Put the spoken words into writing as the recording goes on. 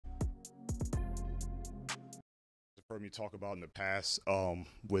heard me talk about in the past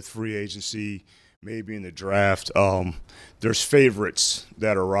with free agency, maybe in the draft. There's favorites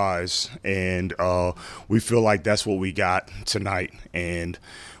that arise, and we feel like that's what we got tonight. And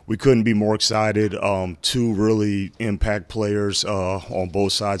we couldn't be more excited. Two really impact players on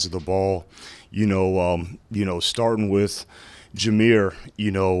both sides of the ball. Starting with Jameer,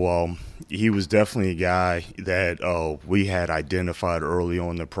 he was definitely a guy that we had identified early on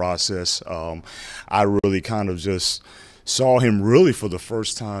in the process. I really kind of just saw him really for the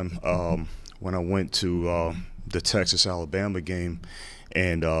first time when I went to the Texas-Alabama game,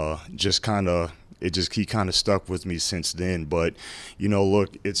 and just kind of he kind of stuck with me since then. But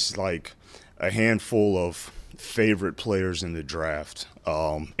look, it's like a handful of favorite players in the draft,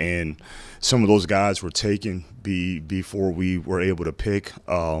 and some of those guys were taken before we were able to pick,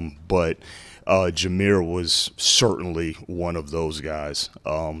 but Jameer was certainly one of those guys.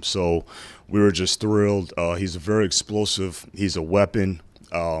 So we were just thrilled. He's a very explosive. He's a weapon.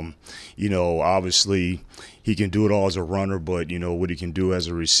 Obviously he can do it all as a runner, but what he can do as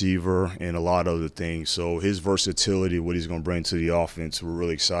a receiver and a lot of other things. So his versatility, what he's going to bring to the offense, we're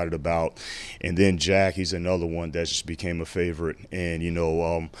really excited about. And then Jack, he's another one that just became a favorite. And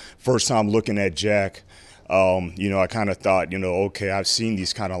first time looking at Jack, I kind of thought, okay, I've seen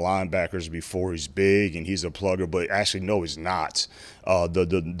these kind of linebackers before. He's big and he's a plugger, but actually, no, he's not.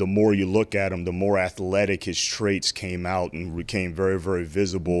 The more you look at him, the more athletic his traits came out and became very, very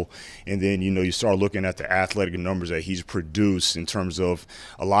visible. And then, you start looking at the athletic numbers that he's produced in terms of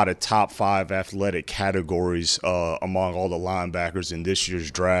a lot of top 5 athletic categories among all the linebackers in this year's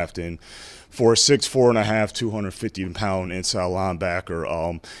draft. And for a 6'4.5", 250-pound inside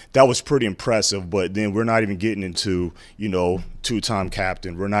linebacker, that was pretty impressive. But then we're not even getting into, two-time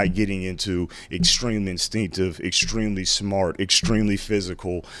captain. We're not getting into extremely instinctive, extremely smart, extremely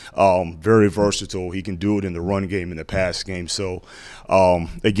physical, very versatile. He can do it in the run game and the pass game. So,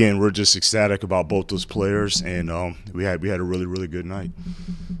 again, we're just ecstatic about both those players, and we had a really, really good night.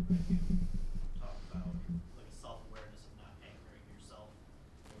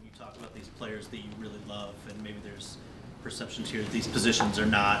 Players that you really love, and maybe there's perceptions here that these positions are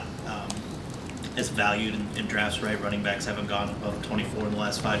not as valued in drafts, right? Running backs haven't gone above 24 in the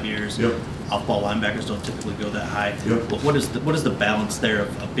last 5 years. Yep. Off-ball linebackers don't typically go that high. Yep. But what is the balance there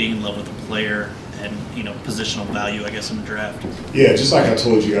of being in love with a player and positional value, I guess, in the draft? Yeah, just like I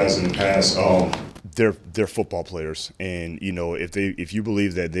told you guys in the past, they're football players, and if you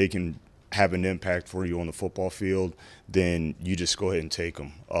believe that they can have an impact for you on the football field, then you just go ahead and take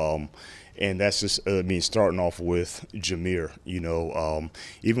them. And that's just, starting off with Jameer,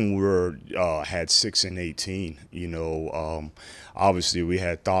 even we had 6 and 18, obviously we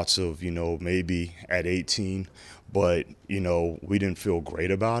had thoughts of, maybe at 18, but, we didn't feel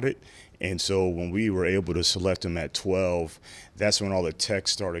great about it. And so when we were able to select him at 12, that's when all the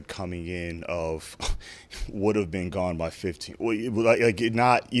text started coming in of would have been gone by 15.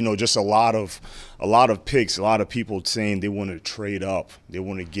 Just a lot of picks, a lot of people saying they want to trade up, they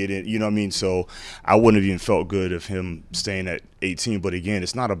want to get in, So I wouldn't have even felt good of him staying at 18. But again,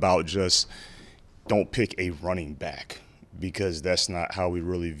 it's not about just don't pick a running back, because that's not how we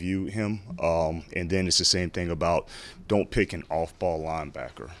really view him. And then it's the same thing about don't pick an off-ball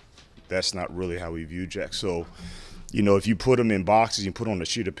linebacker. That's not really how we view Jack. So, if you put him in boxes, you put on a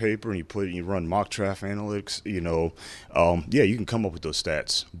sheet of paper, and you run mock draft analytics, you can come up with those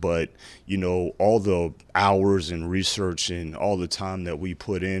stats. But, all the hours and research and all the time that we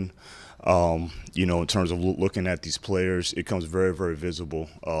put in, in terms of looking at these players, it comes very, very visible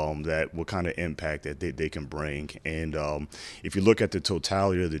that what kind of impact that they can bring. And if you look at the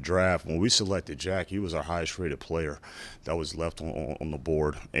totality of the draft, when we selected Jack, he was our highest rated player that was left on the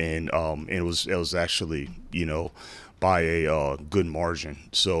board. And it was actually, by a good margin.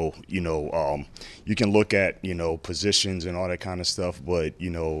 So, you can look at, positions and all that kind of stuff, but,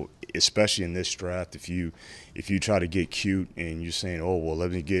 especially in this draft, if you try to get cute and you're saying, oh, well,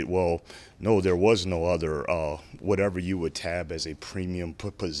 no, there was no other, whatever you would tab as a premium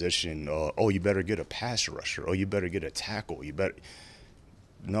position. Oh, you better get a pass rusher. Oh, you better get a tackle.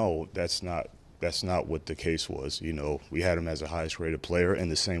 No, that's not what the case was. We had him as a highest rated player,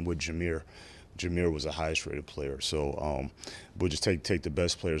 and the same with Jameer. Jameer was the highest rated player. So we'll just take the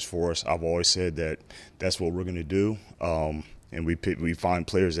best players for us. I've always said that that's what we're going to do. And we find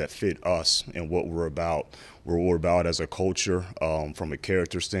players that fit us and what we're about. We're about as a culture, from a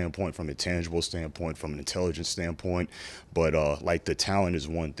character standpoint, from a tangible standpoint, from an intelligence standpoint. But the talent is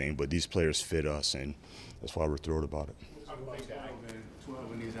one thing, but these players fit us, and that's why we're thrilled about it. Talk about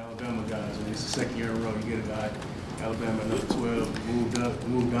 12 in these Alabama guys, and it's the second year in a row you get a guy, Alabama another 12,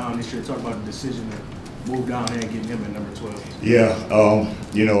 moved down this year. Talk about the decision move down there and getting him at number 12? Yeah,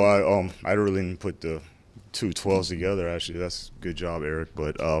 you know, I really didn't put the two 12s together. Actually, that's a good job, Eric.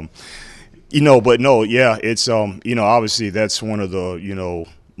 But you know, but no, yeah, it's you know, obviously that's one of the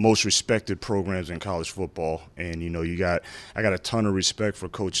most respected programs in college football, and you know, I got a ton of respect for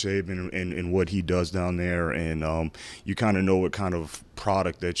Coach Saban and what he does down there, and you kind of know what kind of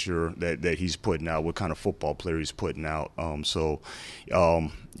product that he's putting out, what kind of football player he's putting out.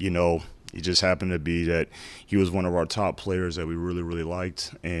 You know, it just happened to be that he was one of our top players that we really, really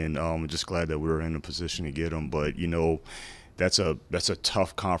liked, and I'm just glad that we were in a position to get him. But you know, that's a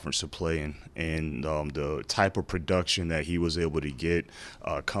tough conference to play in, and the type of production that he was able to get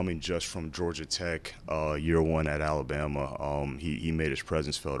coming just from Georgia Tech year one at Alabama, he made his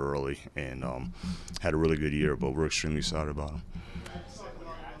presence felt early and had a really good year. But we're extremely excited about him.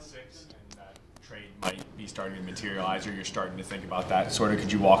 Might be starting to materialize, or you're starting to think about that. Sort of,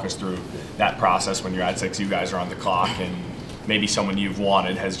 could you walk us through that process when you're at 6? You guys are on the clock, and maybe someone you've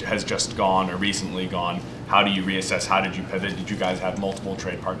wanted has just gone or recently gone. How do you reassess? How did you pivot? Did you guys have multiple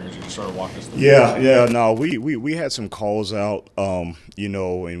trade partners? You just sort of walk us through. Yeah. No, we had some calls out, you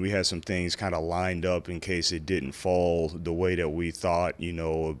know, and we had some things kind of lined up in case it didn't fall the way that we thought, you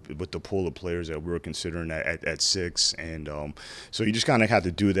know, with the pool of players that we were considering at 6. And so you just kind of have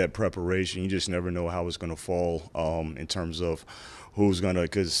to do that preparation. You just never know how it's going to fall in terms of who's going to,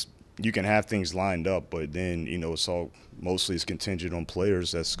 because you can have things lined up, but then, you know, mostly it's contingent on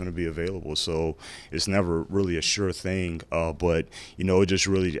players that's going to be available. So it's never really a sure thing. But, you know, it just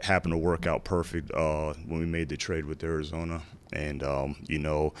really happened to work out perfect when we made the trade with Arizona. And, you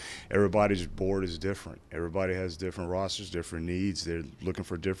know, everybody's board is different. Everybody has different rosters, different needs. They're looking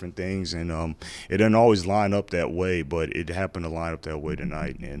for different things. And it doesn't always line up that way, but it happened to line up that way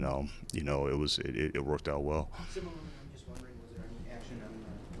tonight. And, you know, it worked out well. Similarly, I'm just wondering, was there any action on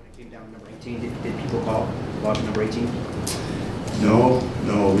when it came down to number 18? Did people call about number 18? No,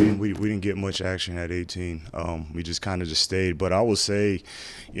 we didn't get much action at 18. We just kind of just stayed. But I will say,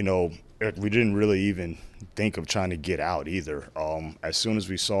 you know, we didn't really even think of trying to get out either. As soon as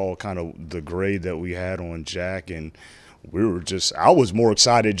we saw kind of the grade that we had on Jack, and I was more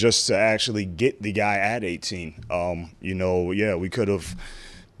excited just to actually get the guy at 18. You know, yeah, we could have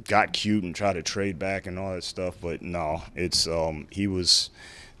got cute and tried to trade back and all that stuff, but no, it's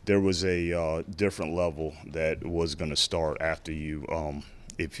there was a different level that was going to start after you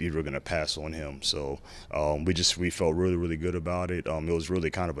if you were going to pass on him. So we felt really, really good about it. It was really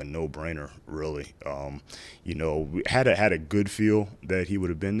kind of a no-brainer, really. You know, we had a good feel that he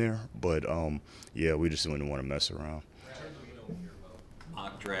would have been there, but yeah, we just didn't want to mess around.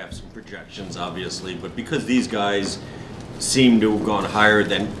 Mock drafts and projections, obviously, but because these guys seem to have gone higher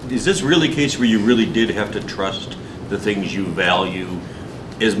than, is this really a case where you really did have to trust the things you value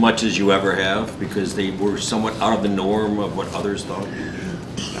as much as you ever have, because they were somewhat out of the norm of what others thought?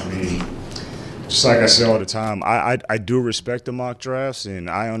 I mean, just like I say all the time, I do respect the mock drafts,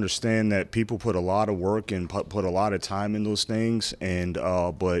 and I understand that people put a lot of work and put a lot of time in those things. And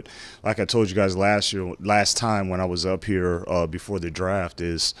but like I told you guys last time when I was up here before the draft,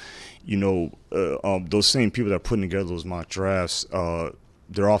 is, you know, those same people that are putting together those mock drafts,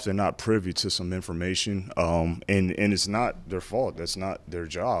 they're often not privy to some information, and it's not their fault. That's not their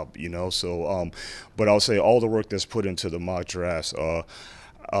job, you know. So, but I'll say all the work that's put into the mock drafts.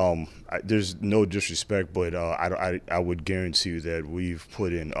 There's no disrespect, but I would guarantee you that we've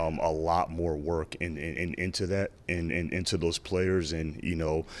put in a lot more work into that and into those players, and, you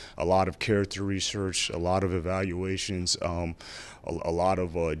know, a lot of character research, a lot of evaluations, a lot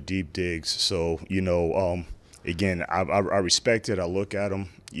of deep digs. So, you know, again, I respect it. I look at them.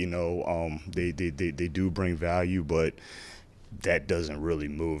 You know, they do bring value, but that doesn't really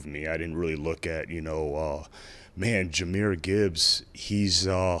move me. I didn't really look at, you know, man, Jahmyr Gibbs, he's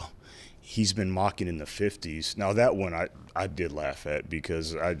been mocking in the 50s. Now that one I did laugh at,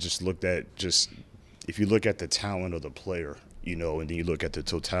 because I just looked at if you look at the talent of the player, you know, and then you look at the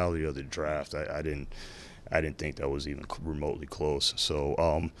totality of the draft, I didn't think that was even remotely close.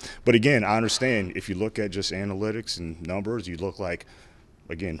 So, but again, I understand if you look at just analytics and numbers, you look like,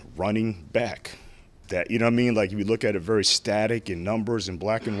 again, running back. That, you know what I mean? Like, if you look at it very static in numbers and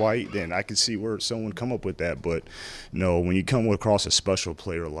black and white, then I can see where someone come up with that. But no, when you come across a special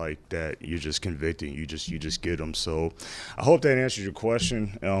player like that, you're just convicting. You just get them. So I hope that answers your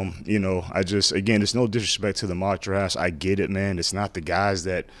question. You know, again, it's no disrespect to the mock drafts. I get it, man. It's not the guys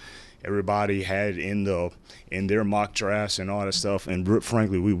that everybody had in their mock drafts and all that stuff. And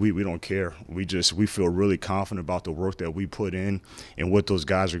frankly, we don't care. We feel really confident about the work that we put in and what those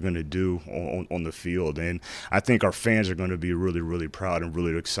guys are going to do on the field. And I think our fans are going to be really, really proud and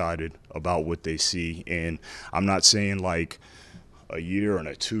really excited about what they see. And I'm not saying like a year and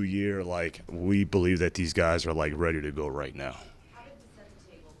a 2 year, like we believe that these guys are like ready to go right now. How did this set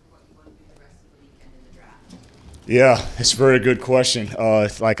the table for what you want to do the rest of the weekend in the draft? Yeah, it's a very good question.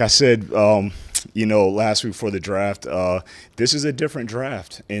 Like I said, last week before the draft, this is a different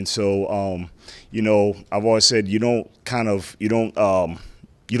draft. And so, I've always said you don't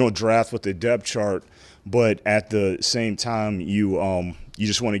draft with the depth chart, but at the same time, you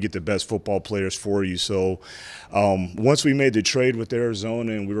just want to get the best football players for you. So once we made the trade with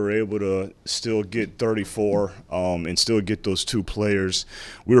Arizona and we were able to still get 34 and still get those 2 players,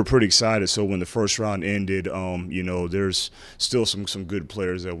 we were pretty excited. So when the first round ended, there's still some good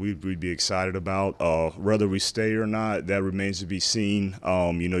players that we'd be excited about. Whether we stay or not, that remains to be seen.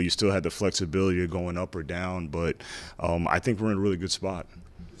 You still had the flexibility of going up or down, but I think we're in a really good spot.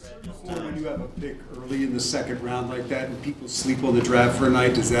 When you have a pick early in the second round like that and people sleep on the draft for a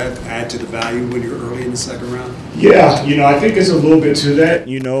night, does that add to the value when you're early in the second round? Yeah, I think it's a little bit to that.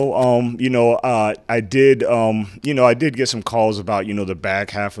 I did get some calls about the back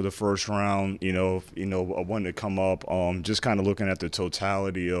half of the first round. Wanting to come up. Just kind of looking at the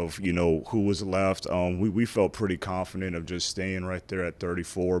totality of who was left. We felt pretty confident of just staying right there at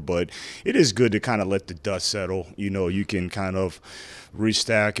 34. But it is good to kind of let the dust settle. You can kind of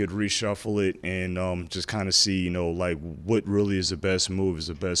restack it, reshuffle it, and just kind of see, like what really is the best move. Is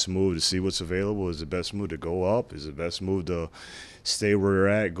the best move to see what's available? Is the best move to go up? Is the best move to stay where you're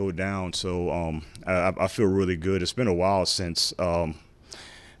at, go down? So I feel really good. It's been a while since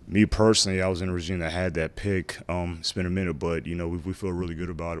me personally, I was in a regime that had that pick. It's been a minute, but we feel really good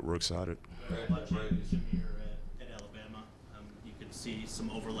about it. We're excited. Watching Jameer at Alabama, you could see some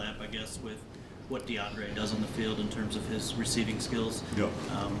overlap, I guess, with what DeAndre does on the field in terms of his receiving skills. Yep.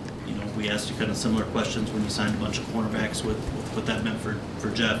 We asked you kind of similar questions when you signed a bunch of cornerbacks with what that meant for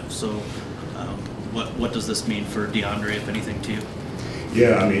Jeff. So what does this mean for DeAndre, if anything, to you?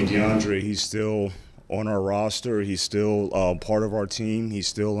 Yeah, DeAndre, he's still on our roster. He's still part of our team. He's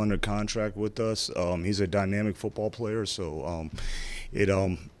still under contract with us. He's a dynamic football player, so it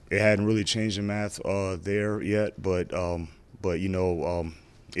hadn't really changed the math there yet, but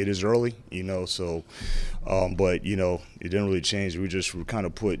it is early, so, but it didn't really change. We kind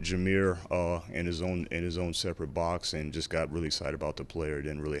of put Jameer in his own separate box and just got really excited about the player. It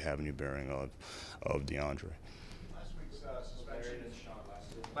didn't really have any bearing of DeAndre.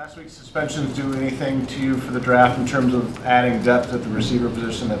 Last week's suspensions do anything to you for the draft in terms of adding depth at the receiver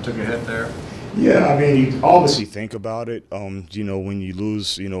position that took a hit there? Yeah, you obviously think about it. When you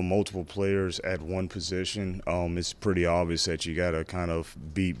lose, multiple players at one position, it's pretty obvious that you got to kind of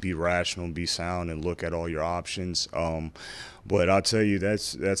be rational, be sound, and look at all your options. But I'll tell you,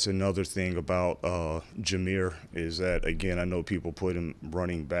 that's another thing about Jameer is that, again, I know people put him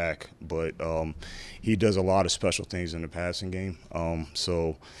running back, but he does a lot of special things in the passing game.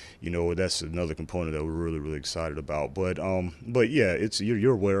 So, that's another component that we're really, really excited about. But yeah,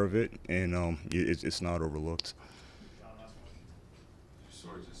 you're aware of it, and it's not overlooked.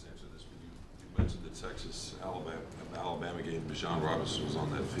 Sorry to just answer this, but you mentioned the Texas-Alabama game. Bijan Robinson was on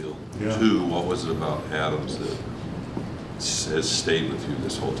that field. Yeah. 2, what was it about Adams that has stayed with you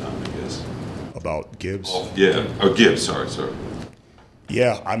this whole time, I guess? About Gibbs? Oh, yeah. Oh, Gibbs, sorry.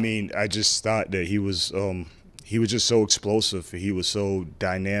 Yeah, I just thought that he was just so explosive. He was so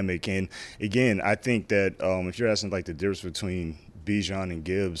dynamic. And, again, I think that if you're asking, like, the difference between Bijan and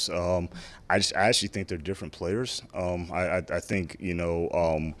Gibbs, I actually think they're different players. I think,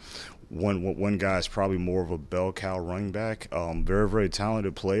 one guy is probably more of a bell cow running back, very, very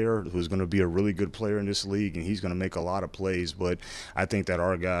talented player who's going to be a really good player in this league, and he's going to make a lot of plays. But I think that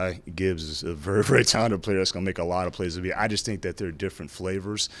our guy, Gibbs, is a very, very talented player that's going to make a lot of plays. I just think that they're different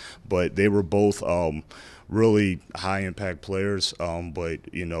flavors, but they were both really high-impact players. But,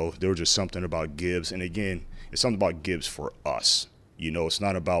 there was just something about Gibbs. And, again, it's something about Gibbs for us. It's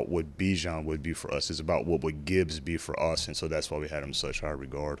not about what Bijan would be for us. It's about what would Gibbs be for us, and so that's why we had him in such high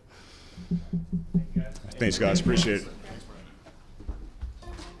regard. Thanks, guys. Appreciate it.